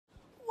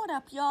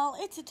up, y'all?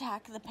 It's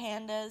Attack of the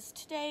Pandas.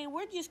 Today,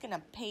 we're just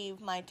gonna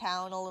pave my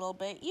town a little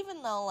bit,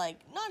 even though,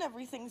 not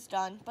everything's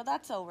done, but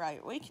that's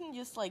alright. We can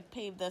just,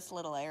 pave this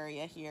little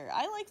area here.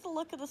 I like the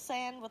look of the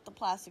sand with the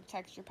plastic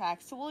texture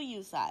pack, so we'll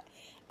use that.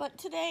 But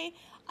today,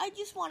 I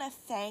just want to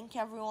thank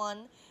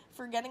everyone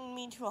for getting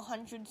me to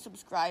 100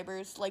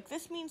 subscribers.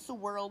 This means the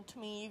world to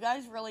me. You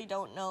guys really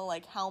don't know,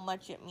 how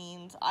much it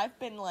means. I've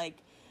been,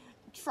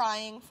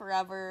 trying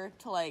forever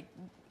to,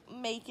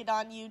 make it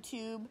on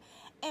YouTube,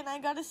 and I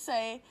gotta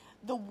say,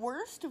 the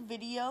worst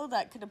video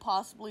that could have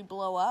possibly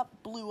blew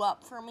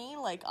up for me.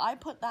 I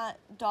put that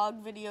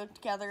dog video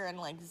together in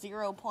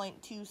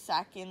 0.2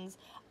 seconds.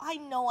 I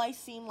know I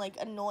seem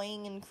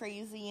annoying and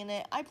crazy in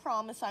it. I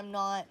promise I'm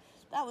not.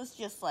 That was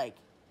just that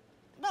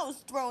was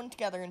thrown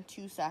together in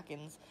 2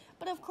 seconds.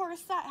 But of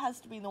course, that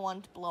has to be the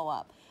one to blow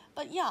up.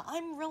 But yeah,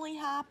 I'm really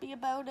happy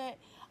about it.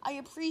 I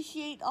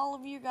appreciate all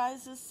of you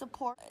guys'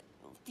 support,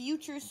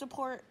 future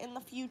support in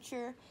the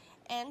future,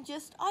 and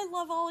I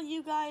love all of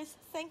you guys.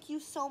 Thank you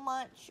so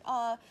much.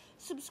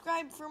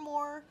 Subscribe for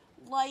more,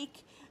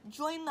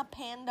 join the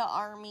Panda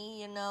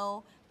Army,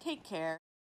 take care.